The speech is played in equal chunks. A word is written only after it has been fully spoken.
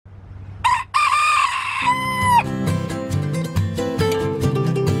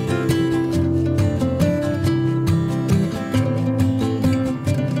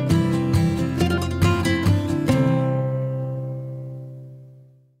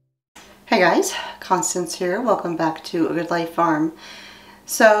Hey guys, Constance here. Welcome back to A Good Life Farm.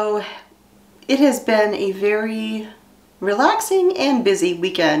 So it has been a very relaxing and busy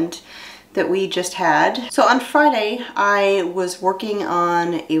weekend that we just had. So on Friday I was working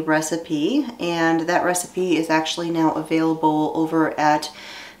on a recipe, and that recipe is actually now available over at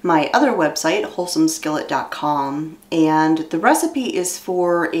my other website, wholesomeskillet.com, and the recipe is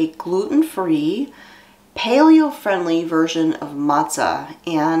for a gluten-free, paleo-friendly version of matzah.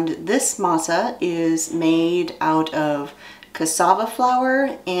 And this matzah is made out of cassava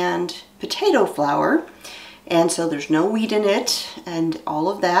flour and potato flour, and so there's no wheat in it and all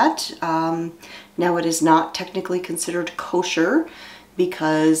of that. Now it is not technically considered kosher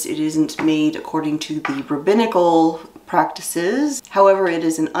because it isn't made according to the rabbinical practices. However, it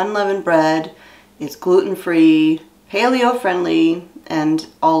is an unleavened bread, it's gluten-free, paleo-friendly, and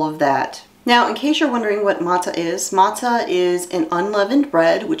all of that. Now, in case you're wondering what matzah is an unleavened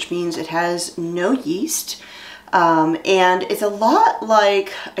bread, which means it has no yeast, and it's a lot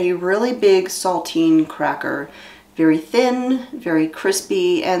like a really big saltine cracker. Very thin, very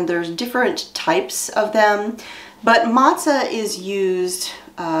crispy, and there's different types of them, but matzah is used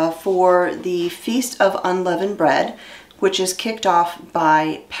for the Feast of Unleavened Bread, which is kicked off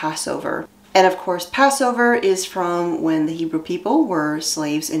by Passover. And of course, Passover is from when the Hebrew people were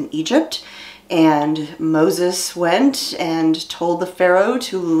slaves in Egypt, and Moses went and told the Pharaoh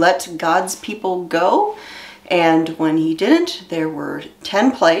to let God's people go. And when he didn't, there were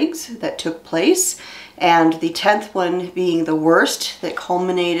 10 plagues that took place, and the 10th one being the worst that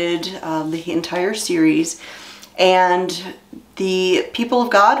culminated the entire series. And the people of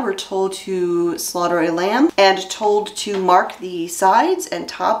God were told to slaughter a lamb and told to mark the sides and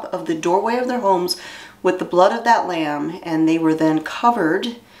top of the doorway of their homes with the blood of that lamb, and they were then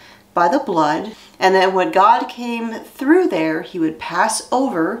covered by the blood. And then when God came through there, he would pass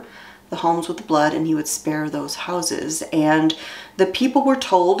over the homes with the blood and he would spare those houses. And the people were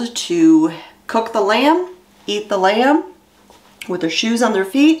told to cook the lamb, eat the lamb with their shoes on their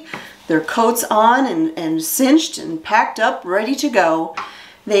feet, their coats on and cinched and packed up, ready to go.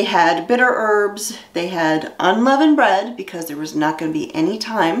 They had bitter herbs, they had unleavened bread because there was not going to be any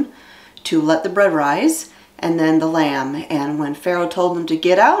time to let the bread rise, and then the lamb. And when Pharaoh told them to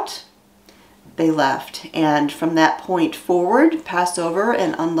get out, they left. And from that point forward, Passover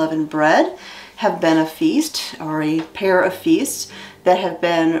and unleavened bread have been a feast, or a pair of feasts that have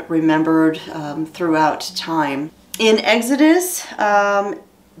been remembered throughout time. In Exodus,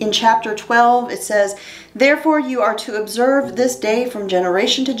 in chapter 12, it says, "Therefore you are to observe this day from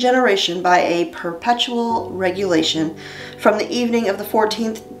generation to generation by a perpetual regulation. From the evening of the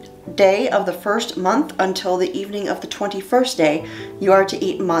 14th day of the first month until the evening of the 21st day, you are to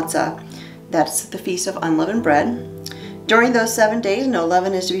eat matzah." That's the Feast of Unleavened Bread. "During those 7 days, no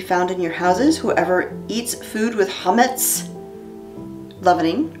leaven is to be found in your houses. Whoever eats food with chametz,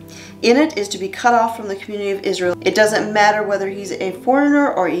 leavening, in it is to be cut off from the community of Israel. It doesn't matter whether he's a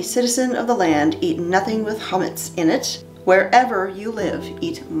foreigner or a citizen of the land. Eat nothing with chametz in it. Wherever you live,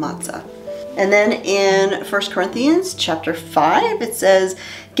 eat matzah." And then in 1 Corinthians chapter 5, it says,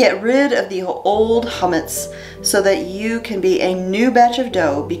 "Get rid of the old chametz so that you can be a new batch of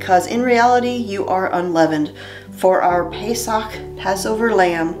dough, because in reality you are unleavened. For our Pesach, Passover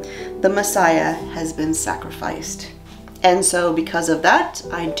lamb, the Messiah, has been sacrificed." And so because of that,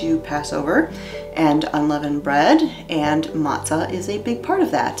 I do Passover and unleavened bread, and matzah is a big part of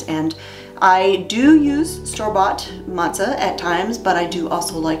that. And I do use store-bought matzah at times, but I do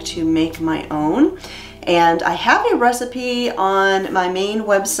also like to make my own. And I have a recipe on my main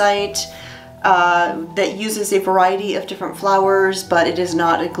website that uses a variety of different flours, but it is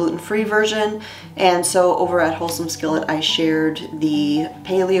not a gluten-free version. And so over at Wholesome Skillet, I shared the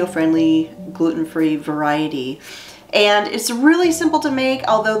paleo-friendly, gluten-free variety. And it's really simple to make,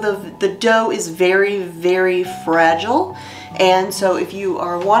 although the dough is very, very fragile. And so if you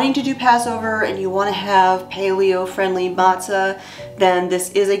are wanting to do Passover and you want to have paleo-friendly matzah, then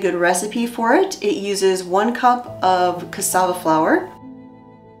this is a good recipe for it. It uses 1 cup of cassava flour,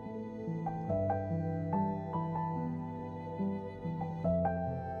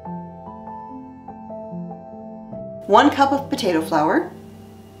 1 cup of potato flour.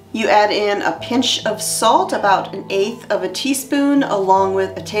 You add in a pinch of salt, about 1/8 of a teaspoon, along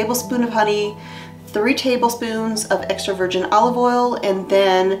with a tablespoon of honey, 3 tablespoons of extra virgin olive oil, and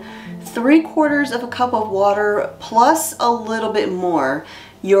then 3/4 of a cup of water plus a little bit more.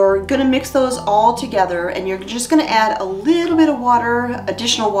 You're gonna mix those all together, and you're just gonna add a little bit of water,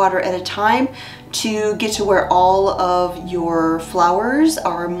 additional water at a time, to get to where all of your flours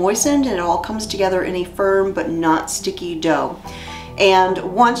are moistened and it all comes together in a firm but not sticky dough.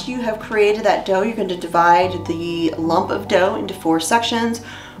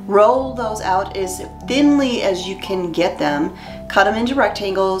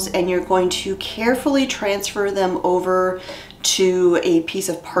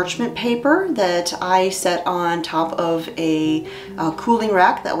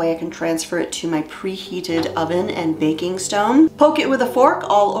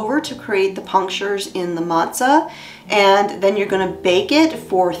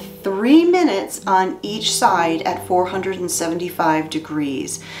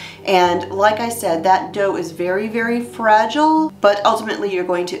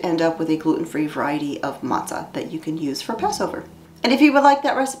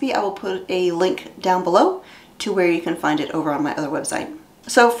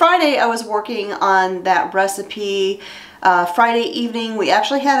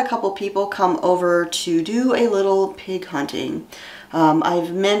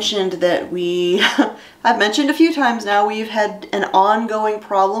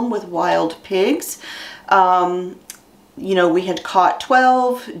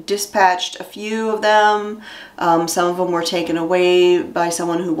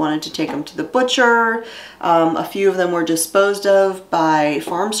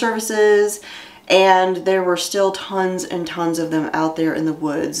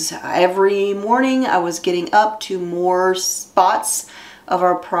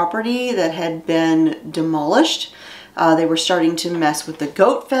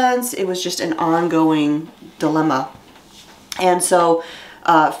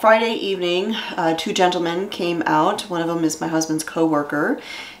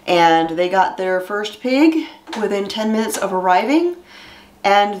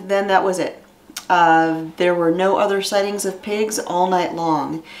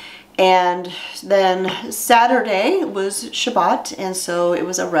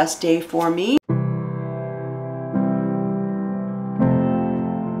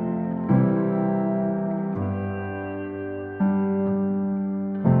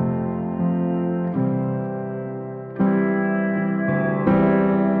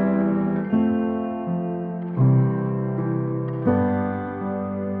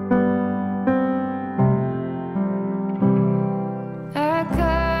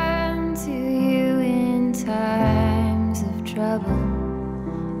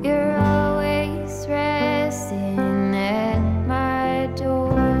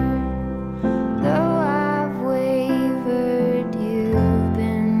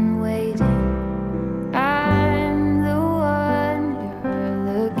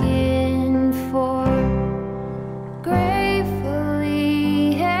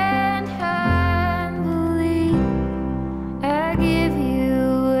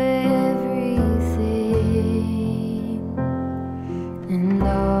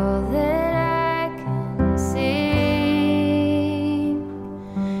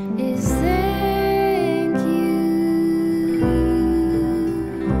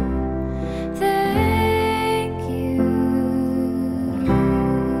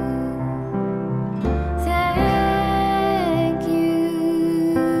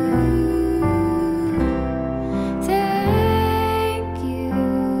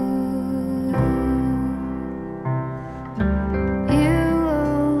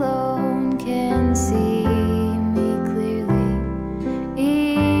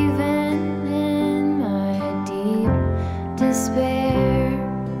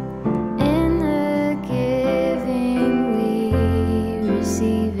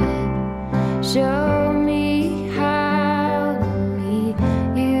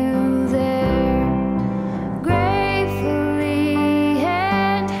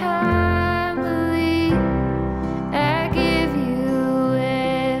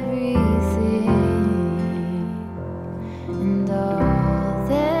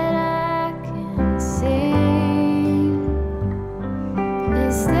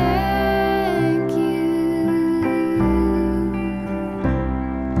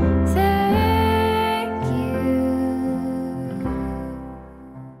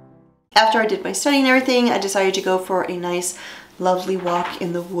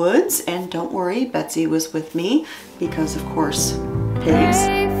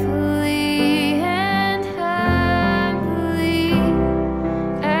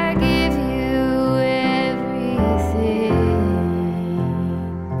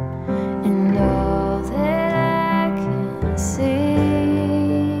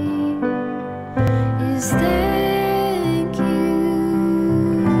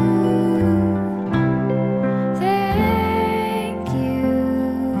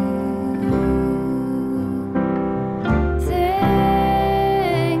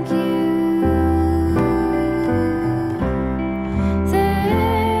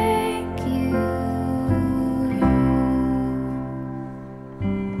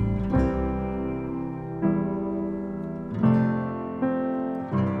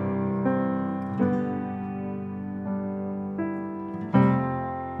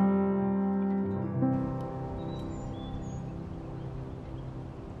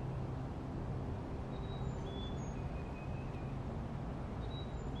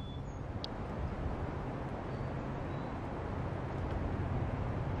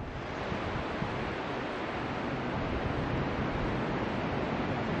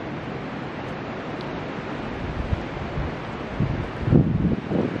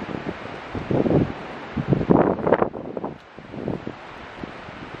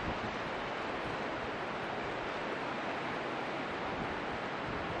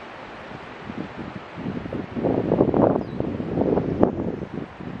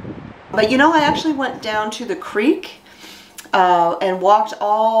 But you know, I actually went down to the creek and walked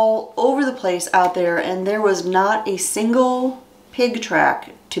all over the place out there, and there was not a single pig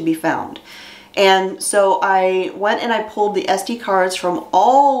track to be found. And so I went and I pulled the SD cards from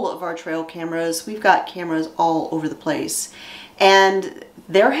all of our trail cameras. We've got cameras all over the place. And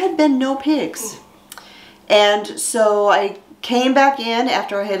there had been no pigs. And so I came back in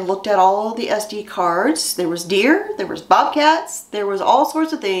after I had looked at all of the SD cards. There was deer, there was bobcats, there was all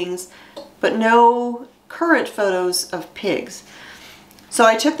sorts of things, but no current photos of pigs. So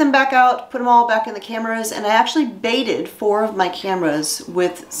I took them back out, put them all back in the cameras, and I actually baited 4 of my cameras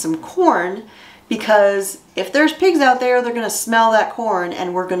with some corn, because if there's pigs out there, they're going to smell that corn,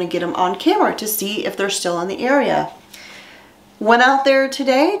 and we're going to get them on camera to see if they're still in the area. Went out there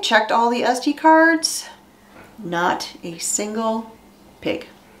today, checked all the SD cards, not a single pig.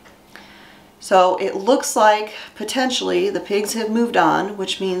 So it looks like potentially the pigs have moved on,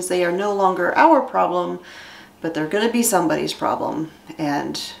 which means they are no longer our problem, but they're going to be somebody's problem.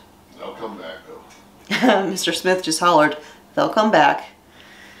 And they'll come back though. Mr. Smith just hollered, they'll come back.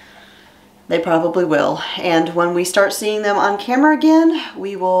 They probably will. And when we start seeing them on camera again,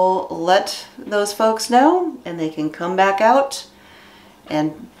 we will let those folks know, and they can come back out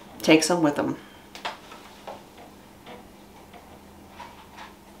and take some with them.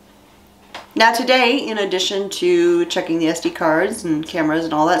 Now today, in addition to checking the SD cards and cameras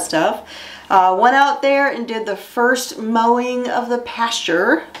and all that stuff, went out there and did the first mowing of the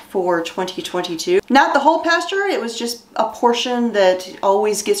pasture for 2022. Not the whole pasture, it was just a portion that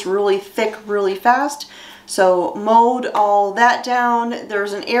always gets really thick really fast. So mowed all that down.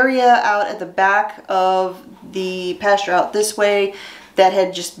 There's an area out at the back of the pasture out this way that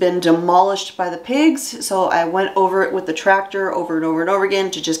had just been demolished by the pigs. So I went over it with the tractor over and over and over again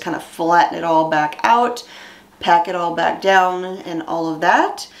to just kind of flatten it all back out, pack it all back down and all of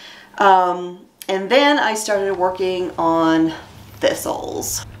that. And then I started working on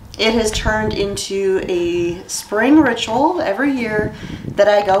thistles. It has turned into a spring ritual every year that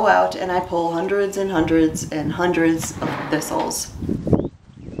I go out and I pull hundreds and hundreds and hundreds of thistles.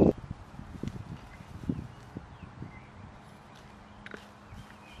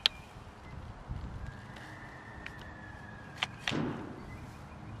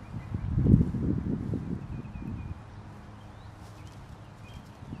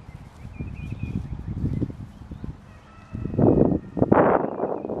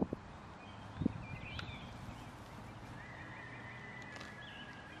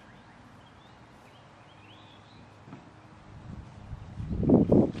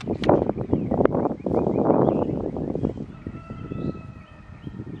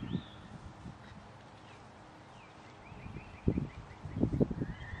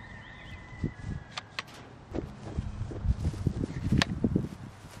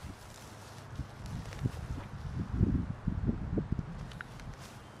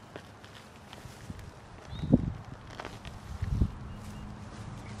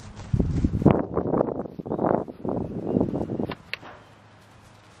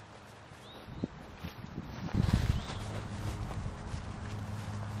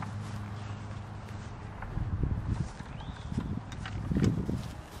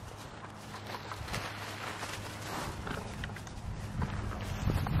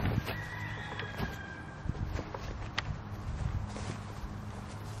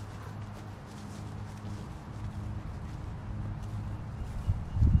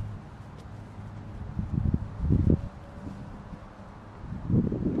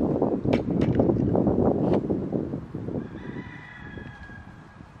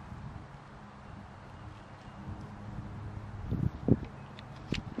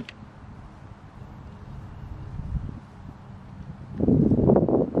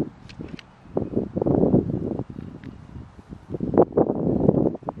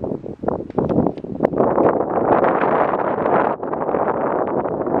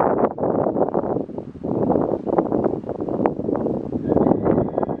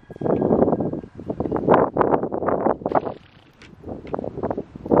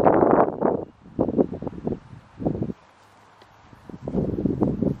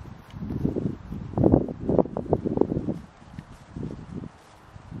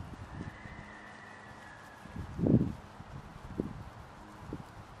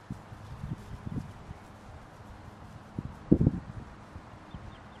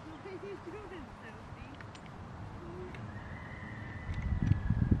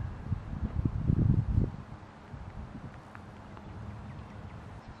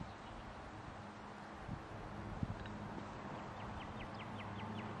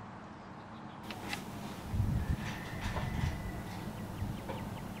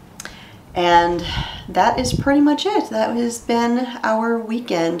 And that is pretty much it. That has been our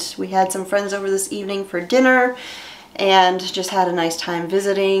weekend. We had some friends over this evening for dinner and just had a nice time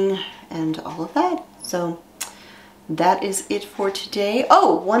visiting and all of that. So that is it for today.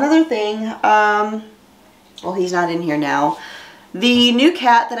 Oh, one other thing. Well, he's not in here now. The new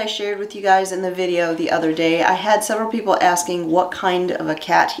cat that I shared with you guys in the video the other day, I had several people asking what kind of a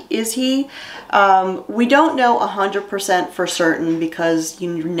cat is he. We don't know 100% for certain because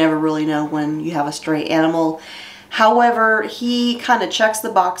you never really know when you have a stray animal. However, he kind of checks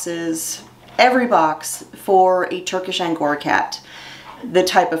the boxes, every box, for a Turkish Angora cat. The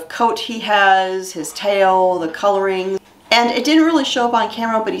type of coat he has, his tail, the coloring. And it didn't really show up on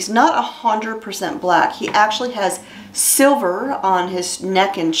camera, but he's not 100% black. He actually has silver on his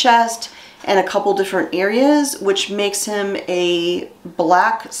neck and chest and a couple different areas, which makes him a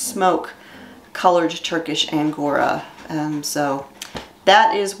black smoke colored Turkish Angora. So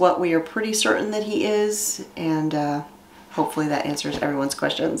that is what we are pretty certain that he is, and hopefully that answers everyone's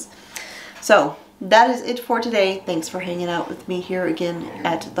questions. So that is it for today. Thanks for hanging out with me here again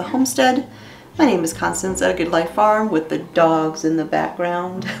at the homestead. My name is Constance at A Good Life Farm with the dogs in the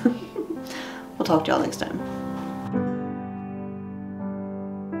background. We'll talk to y'all next time.